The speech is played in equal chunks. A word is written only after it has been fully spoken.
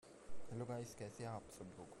Hello guys, कैसे हैं आप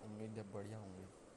सब लोग। उम्मीद है बढ़िया होंगे।